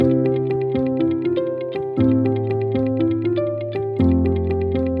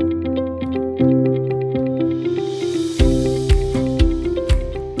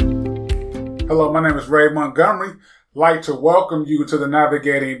is Ray Montgomery. Like to welcome you to the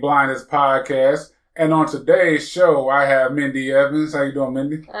Navigating Blindness podcast. And on today's show, I have Mindy Evans. How you doing,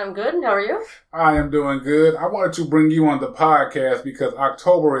 Mindy? I'm good. And how are you? I am doing good. I wanted to bring you on the podcast because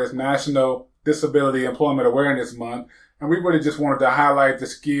October is National Disability Employment Awareness Month. And we really just wanted to highlight the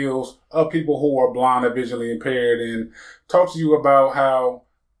skills of people who are blind or visually impaired and talk to you about how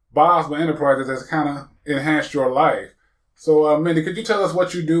Bosma Enterprises has kind of enhanced your life. So, Mindy, could you tell us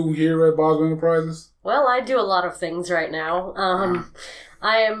what you do here at Bosma Enterprises? Well, I do a lot of things right now.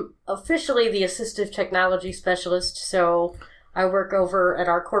 I am officially the Assistive Technology Specialist, so I work over at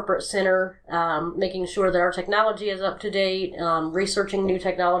our corporate center, making sure that our technology is up to date, researching new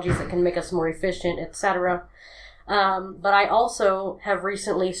technologies that can make us more efficient, etc. But I also have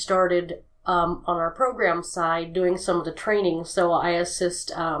recently started on our program side doing some of the training, so I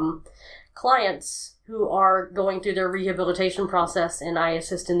assist clients who are going through their rehabilitation process, and I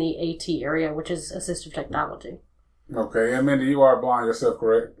assist in the AT area, which is assistive technology. Okay, and Mindy, you are blind yourself,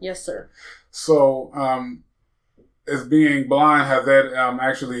 correct? Yes, sir. So, as being blind, has that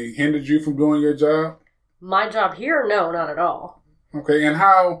actually hindered you from doing your job? My job here? No, not at all. Okay, and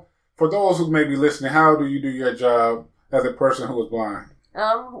how, for those who may be listening, how do you do your job as a person who is blind?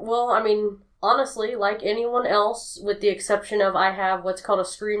 Well, I mean, honestly, like anyone else, with the exception of I have what's called a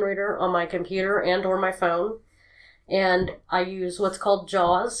screen reader on my computer and or my phone, and I use what's called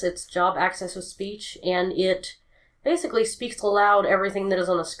JAWS. It's Job Access with Speech, and it basically speaks aloud everything that is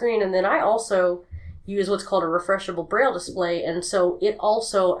on the screen, and then I also use what's called a refreshable braille display, and so it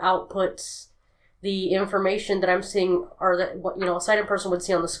also outputs the information that I'm seeing, or that a sighted person would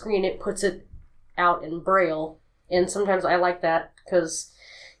see on the screen. It puts it out in braille, and sometimes I like that because,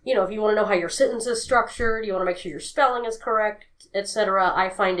 if you want to know how your sentence is structured, you want to make sure your spelling is correct, etc., I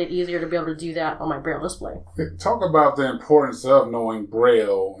find it easier to be able to do that on my braille display. Talk about the importance of knowing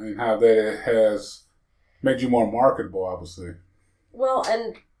braille and how that has made you more marketable, obviously. Well,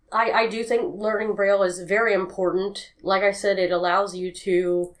 and I do think learning braille is very important. Like I said, it allows you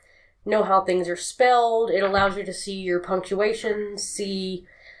to know how things are spelled. It allows you to see your punctuation, see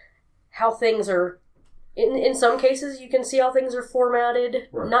how things are. In some cases, you can see how things are formatted.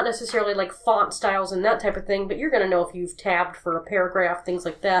 Right. Not necessarily like font styles and that type of thing, but you're going to know if you've tabbed for a paragraph, things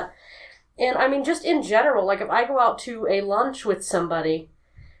like that. And I mean, just in general, like if I go out to a lunch with somebody,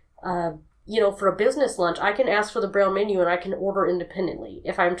 for a business lunch, I can ask for the braille menu and I can order independently.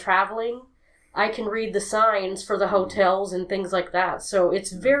 If I'm traveling, I can read the signs for the hotels and things like that. So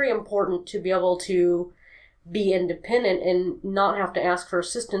it's very important to be able to be independent and not have to ask for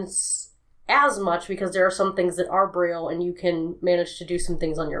assistance as much, because there are some things that are braille and you can manage to do some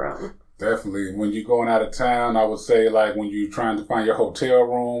things on your own. Definitely. When you're going out of town, I would say like when you're trying to find your hotel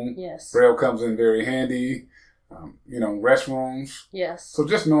room, yes, braille comes in very handy. Restrooms. Yes. So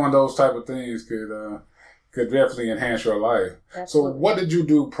just knowing those type of things could definitely enhance your life. Absolutely. So what did you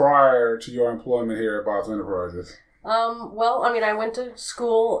do prior to your employment here at Bosma Enterprises? Well, I mean, I went to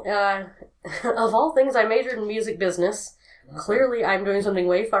school. Of all things, I majored in music business. Okay. Clearly, I'm doing something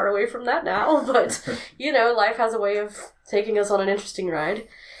way far away from that now, but, life has a way of taking us on an interesting ride.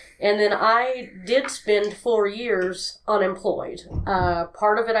 And then I did spend 4 years unemployed.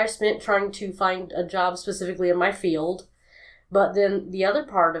 Part of it I spent trying to find a job specifically in my field. But then the other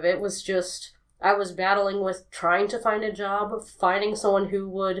part of it was just, I was battling with trying to find a job, finding someone who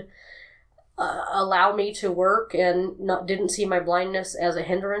would allow me to work and didn't see my blindness as a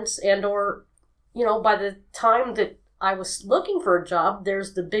hindrance. And or, by the time that I was looking for a job,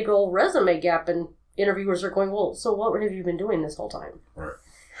 there's the big old resume gap, and interviewers are going, well, so what have you been doing this whole time? Right.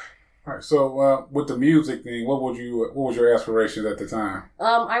 All right. So, with the music thing, what was your aspirations at the time?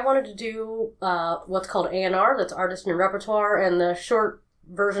 I wanted to do what's called A&R, that's artist and repertoire, and the short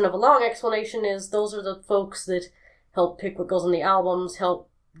version of a long explanation is those are the folks that help pick what goes on the albums, help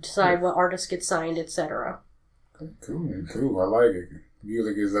decide what artists get signed, etc. Cool. I like it.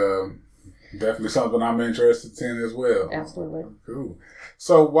 Music is definitely something I'm interested in as well. Absolutely. Cool.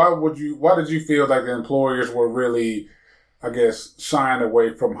 So, why did you feel like the employers were really, I guess, shying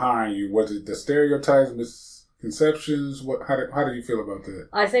away from hiring you? Was it the stereotypes, misconceptions? How do you feel about that?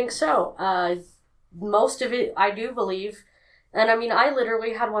 I think so. Most of it, I do believe. And I mean, I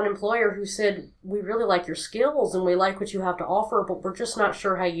literally had one employer who said, we really like your skills and we like what you have to offer, but we're just not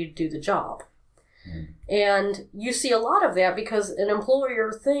sure how you do the job. And you see a lot of that because an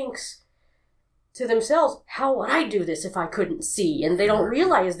employer thinks to themselves, how would I do this if I couldn't see? And they don't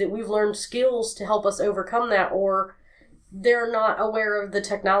realize that we've learned skills to help us overcome that, or they're not aware of the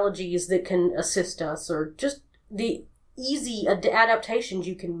technologies that can assist us, or just the easy adaptations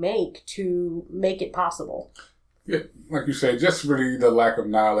you can make to make it possible. Yeah, like you said, just really the lack of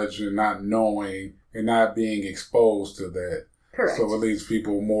knowledge and not knowing and not being exposed to that. Correct. So it leaves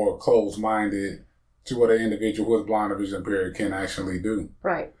people more closed-minded to what an individual who is blind or vision impaired can actually do.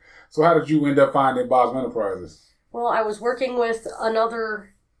 Right. So how did you end up finding Bosma Enterprises? Well, I was working with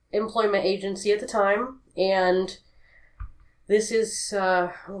another employment agency at the time, and this is,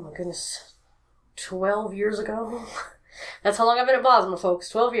 oh my goodness, 12 years ago. That's how long I've been at Bosma, folks,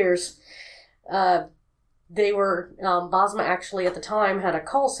 12 years. Bosma actually at the time had a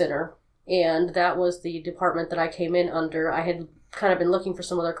call center, and that was the department that I came in under. I had kind of been looking for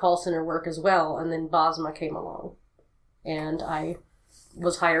some other call center work as well, and then Bosma came along. And I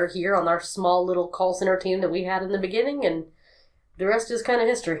was hired here on our small little call center team that we had in the beginning, and the rest is kind of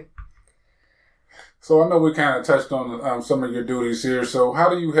history. So I know we kind of touched on some of your duties here. So how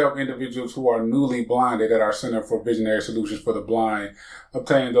do you help individuals who are newly blinded at our Center for Visionary Solutions for the Blind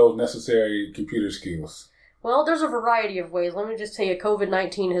obtain those necessary computer skills? Well, there's a variety of ways. Let me just tell you,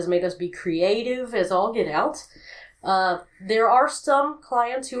 COVID-19 has made us be creative as all get out. There are some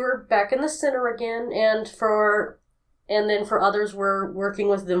clients who are back in the center again, and then for others, we're working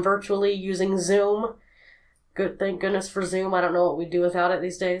with them virtually using Zoom. Good, thank goodness for Zoom. I don't know what we'd do without it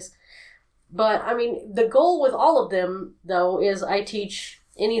these days. But, I mean, the goal with all of them, though, is I teach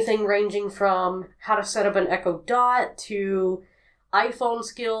anything ranging from how to set up an Echo Dot to iPhone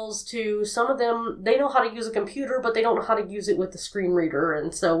skills to some of them, they know how to use a computer, but they don't know how to use it with the screen reader.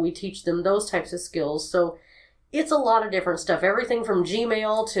 And so we teach them those types of skills. So it's a lot of different stuff. Everything from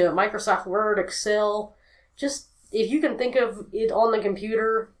Gmail to Microsoft Word, Excel. Just, if you can think of it on the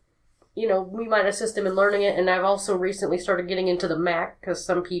computer, you know, we might assist them in learning it. And I've also recently started getting into the Mac because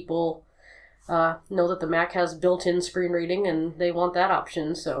some people know that the Mac has built-in screen reading and they want that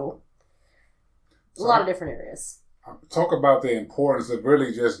option. So a lot of different areas. Talk about the importance of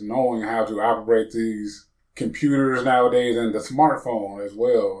really just knowing how to operate these computers nowadays and the smartphone as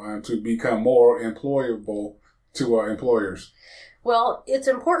well, and to become more employable to our employers. Well, it's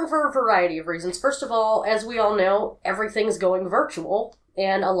important for a variety of reasons. First of all, as we all know, everything's going virtual,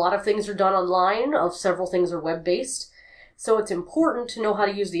 and a lot of things are done online. Several things are web-based. So it's important to know how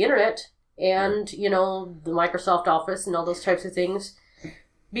to use the internet and, you know, the Microsoft Office and all those types of things,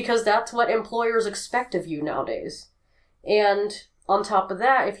 because that's what employers expect of you nowadays. And on top of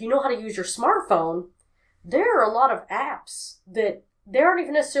that, if you know how to use your smartphone, there are a lot of apps that they aren't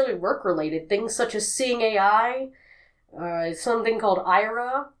even necessarily work-related. Things such as Seeing AI, something called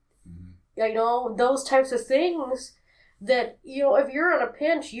Ira, you know, those types of things that, you know, if you're in a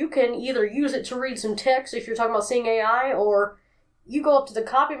pinch, you can either use it to read some text if you're talking about Seeing AI, or you go up to the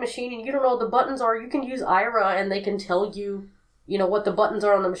copy machine and you don't know what the buttons are, you can use Ira and they can tell you, you know, what the buttons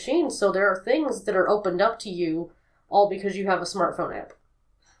are on the machine. So there are things that are opened up to you all because you have a smartphone app.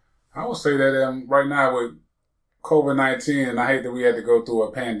 I would say that right now with COVID-19, and I hate that we had to go through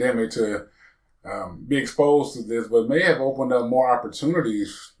a pandemic to be exposed to this, but may have opened up more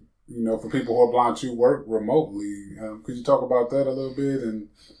opportunities, you know, for people who are blind to work remotely. Could you talk about that a little bit and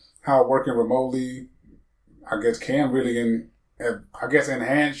how working remotely, I guess, can really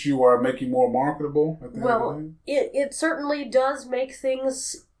enhance you or make you more marketable? Well, it certainly does make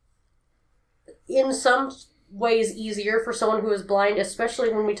things in some ways easier for someone who is blind,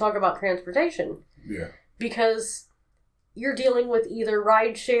 especially when we talk about transportation. Yeah. Because you're dealing with either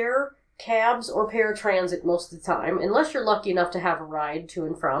rideshare, cabs, or paratransit most of the time, unless you're lucky enough to have a ride to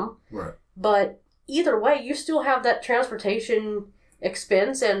and from. Right. But either way, you still have that transportation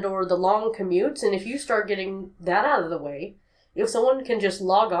expense and or the long commutes, and if you start getting that out of the way, if someone can just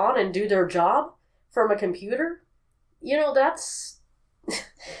log on and do their job from a computer, you know, that's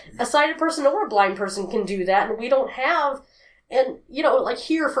a sighted person or a blind person can do that, and we don't have, and, you know, like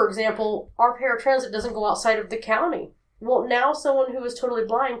here, for example, our paratransit doesn't go outside of the county. Well, now someone who is totally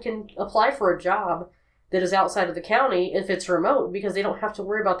blind can apply for a job that is outside of the county if it's remote, because they don't have to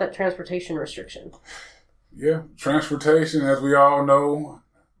worry about that transportation restriction. Yeah, transportation, as we all know,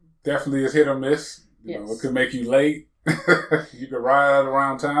 definitely is hit or miss. You know, it could make you late. You could ride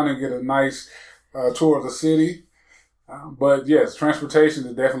around town and get a nice tour of the city. But yes, transportation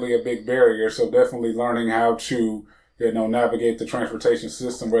is definitely a big barrier. So definitely learning how to, you know, navigate the transportation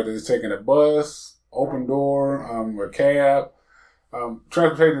system, whether it's taking a bus, open door, a cab.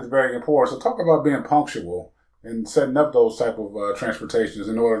 Transportation is very important. So talk about being punctual and setting up those type of transportations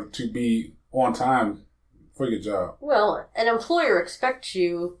in order to be on time for your job. Well, an employer expects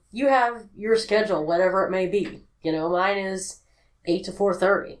you have your schedule, whatever it may be. You know, mine is 8 to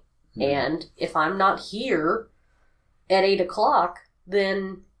 4:30. Mm-hmm. And if I'm not here at 8 o'clock,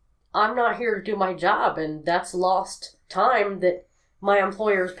 then I'm not here to do my job, and that's lost time that my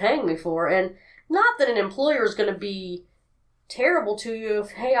employer is paying me for. And not that an employer is going to be terrible to you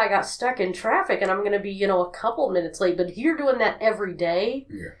if, hey, I got stuck in traffic and I'm going to be, a couple minutes late. But if you're doing that every day,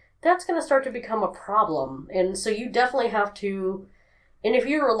 that's going to start to become a problem. And so you definitely have to, and if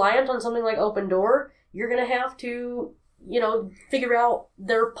you're reliant on something like Open Door, you're going to have to, figure out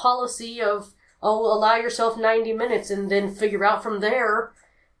their policy of, allow yourself 90 minutes and then figure out from there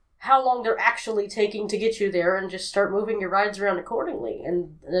how long they're actually taking to get you there and just start moving your rides around accordingly.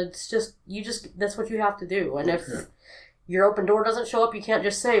 And it's just, that's what you have to do. And if your Open Door doesn't show up, you can't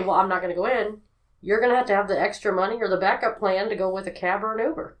just say, well, I'm not going to go in. You're going to have the extra money or the backup plan to go with a cab or an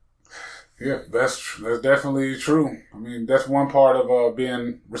Uber. Yeah, that's definitely true. I mean, that's one part of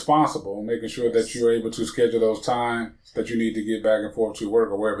being responsible, making sure that you're able to schedule those times that you need to get back and forth to work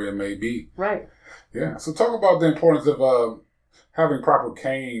or wherever it may be. Right. Yeah. So talk about the importance of having proper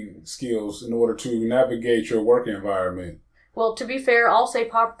cane skills in order to navigate your work environment. Well, to be fair, I'll say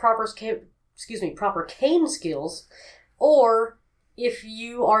proper cane skills, or if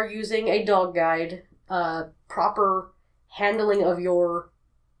you are using a dog guide, proper handling of your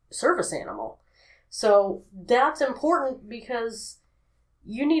service animal. So that's important because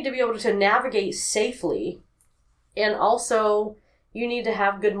you need to be able to navigate safely, and also you need to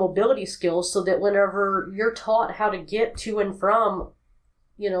have good mobility skills so that whenever you're taught how to get to and from,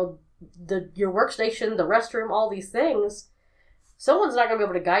 your workstation, the restroom, all these things, someone's not going to be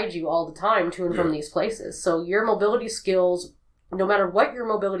able to guide you all the time to and from these places. So your mobility skills, no matter what your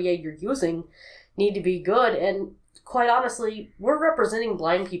mobility aid you're using, need to be good. And quite honestly, we're representing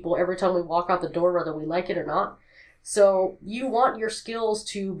blind people every time we walk out the door, whether we like it or not. So you want your skills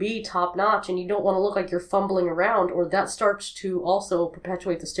to be top-notch, and you don't want to look like you're fumbling around, or that starts to also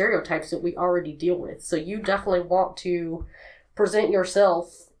perpetuate the stereotypes that we already deal with. So you definitely want to present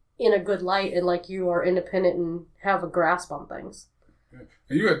yourself in a good light and like you are independent and have a grasp on things.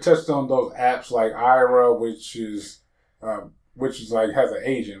 And you had touched on those apps like Aira, which is like has an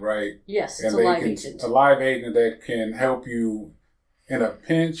agent, right? Yes, it's a live agent. A live agent that can help you in a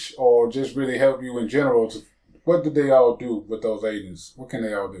pinch or just really help you in general. What do they all do with those agents? What can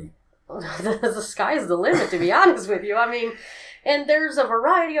they all do? The sky's the limit, to be honest with you. I mean, and there's a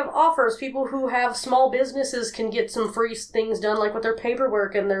variety of offers. People who have small businesses can get some free things done, like with their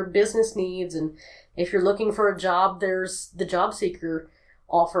paperwork and their business needs. And if you're looking for a job, there's the job seeker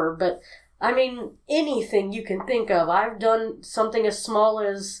offer. But I mean, anything you can think of. I've done something as small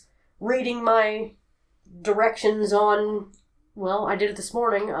as reading my directions on, well, I did it this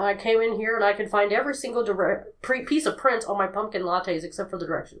morning. I came in here and I could find every single piece of print on my pumpkin lattes except for the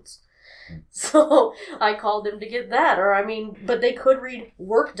directions. So I called them to get that. But they could read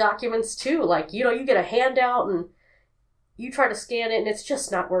work documents too. Like, you get a handout and you try to scan it and it's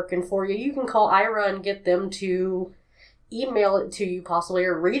just not working for you. You can call Aira and get them to email it to you possibly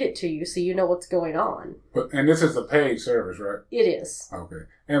or read it to you so you know what's going on. And this is a paid service, right? It is. Okay.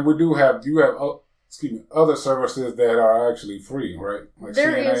 And you have other services that are actually free, right? Like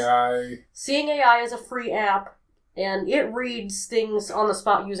Seeing AI is a free app, and it reads things on the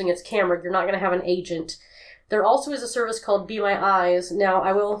spot using its camera. You're not going to have an agent. There also is a service called Be My Eyes. Now,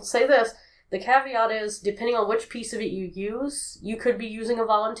 I will say this. The caveat is, depending on which piece of it you use, you could be using a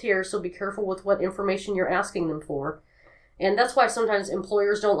volunteer, so be careful with what information you're asking them for. And that's why sometimes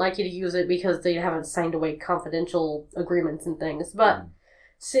employers don't like you to use it because they haven't signed away confidential agreements and things. But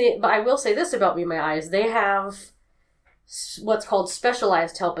I will say this about Be My Eyes. They have what's called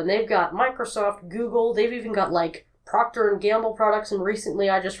specialized help, and they've got Microsoft, Google, they've even got like Procter & Gamble products, and recently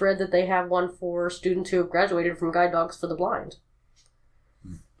I just read that they have one for students who have graduated from Guide Dogs for the Blind.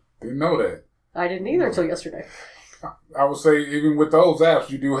 Didn't know that. I didn't either until yesterday. I would say even with those apps,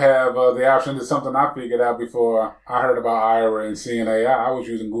 you do have the option. It's something I figured out before I heard about Aira and seeing AI. I was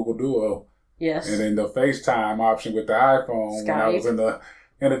using Google Duo. Yes. And then the FaceTime option with the iPhone Skype. When I was in the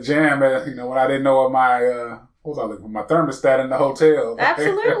jam, when I didn't know what my thermostat in the hotel.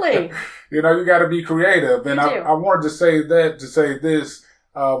 Absolutely. You got to be creative. And I wanted to say this,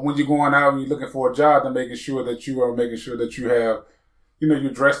 when you're going out and you're looking for a job, then making sure that you have,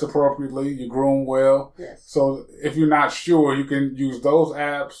 you're dressed appropriately, you groom well. Yes. So if you're not sure, you can use those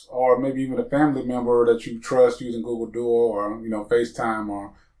apps, or maybe even a family member that you trust using Google Duo or, FaceTime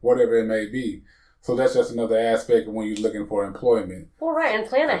or whatever it may be. So that's just another aspect of when you're looking for employment. Well, right, and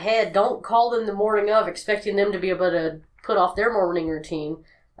plan ahead. Don't call them the morning of expecting them to be able to put off their morning routine.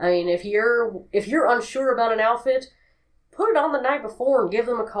 I mean, if you're unsure about an outfit, put it on the night before and give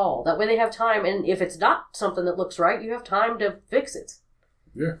them a call. That way they have time, and if it's not something that looks right, you have time to fix it.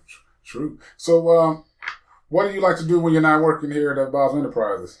 Yeah, true. So, what do you like to do when you're not working here at Bob's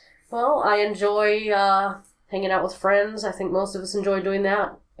Enterprises? Well, I enjoy hanging out with friends. I think most of us enjoy doing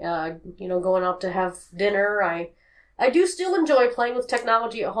that. Going out to have dinner. I I do still enjoy playing with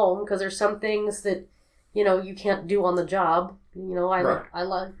technology at home because there's some things that, you can't do on the job.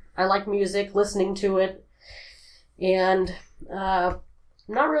 I like music, listening to it, and I'm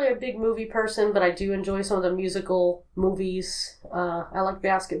not really a big movie person, but I do enjoy some of the musical movies. I like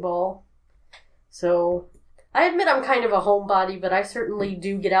basketball, so I admit I'm kind of a homebody, but I certainly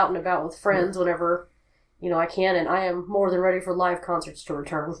do get out and about with friends whenever I can, and I am more than ready for live concerts to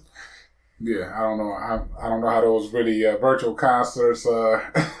return. Yeah, I don't know. I don't know how those really virtual concerts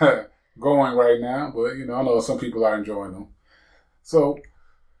going right now, but I know some people are enjoying them. So,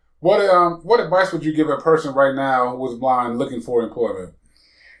 what advice would you give a person right now who is blind looking for employment?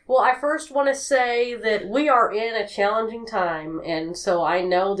 Well, I first want to say that we are in a challenging time, and so I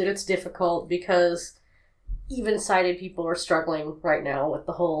know that it's difficult because even sighted people are struggling right now with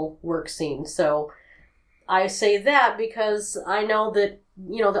the whole work scene. So I say that because I know that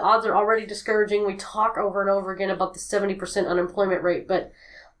the odds are already discouraging. We talk over and over again about the 70% unemployment rate, but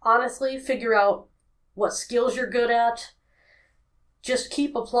honestly, figure out what skills you're good at. Just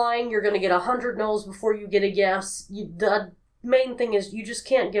keep applying. You're going to get 100 no's before you get a yes. The main thing is you just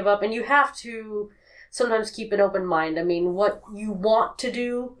can't give up, and you have to sometimes keep an open mind. I mean, what you want to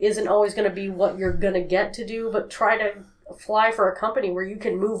do isn't always going to be what you're going to get to do, but try to fly for a company where you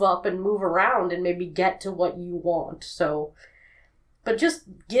can move up and move around and maybe get to what you want. So, but just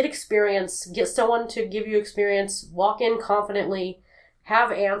get experience, get someone to give you experience, walk in confidently,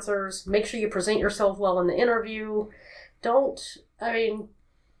 have answers, make sure you present yourself well in the interview.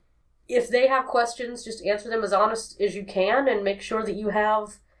 If they have questions, just answer them as honest as you can and make sure that you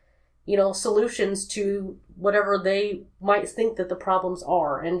have, solutions to whatever they might think that the problems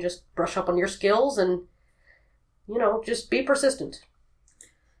are, and just brush up on your skills and, just be persistent.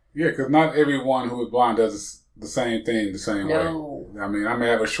 Yeah, because not everyone who is blind does the same thing the same way. I mean, I may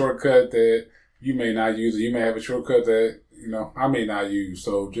have a shortcut that you may not use, or you may have a shortcut that, I may not use.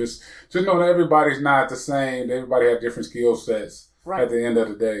 So just know that everybody's not the same. Everybody has different skill sets at the end of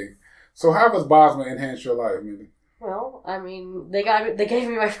the day. So how does Bosma enhance your life, Mindy? Well, they gave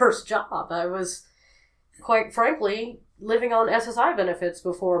me my first job. I was, quite frankly, living on SSI benefits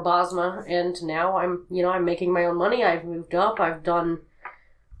before Bosma, and now I'm making my own money. I've moved up. I've done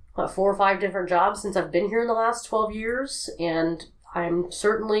 4 or 5 different jobs since I've been here in the last 12 years, and I'm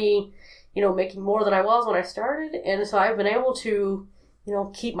certainly, making more than I was when I started, and so I've been able to,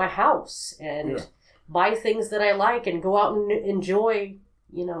 keep my house and buy things that I like and go out and enjoy,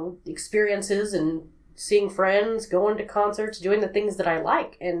 experiences and seeing friends, going to concerts, doing the things that I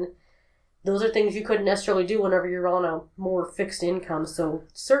like, and those are things you couldn't necessarily do whenever you're on a more fixed income. So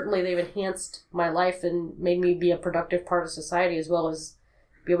certainly they've enhanced my life and made me be a productive part of society, as well as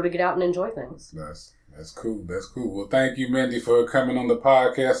be able to get out and enjoy things. That's cool. That's cool. Well, thank you, Mindy, for coming on the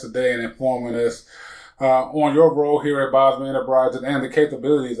podcast today and informing us on your role here at Bosma Enterprises and the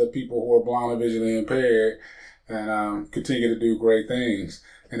capabilities of people who are blind or visually impaired, and continue to do great things.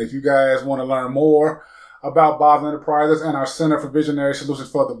 And if you guys want to learn more about Bosma Enterprises and our Center for Visionary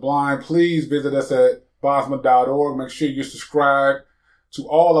Solutions for the Blind, please visit us at bosma.org. Make sure you subscribe to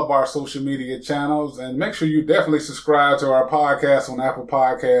all of our social media channels, and make sure you definitely subscribe to our podcast on Apple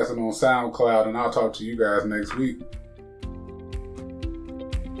Podcasts and on SoundCloud, and I'll talk to you guys next week.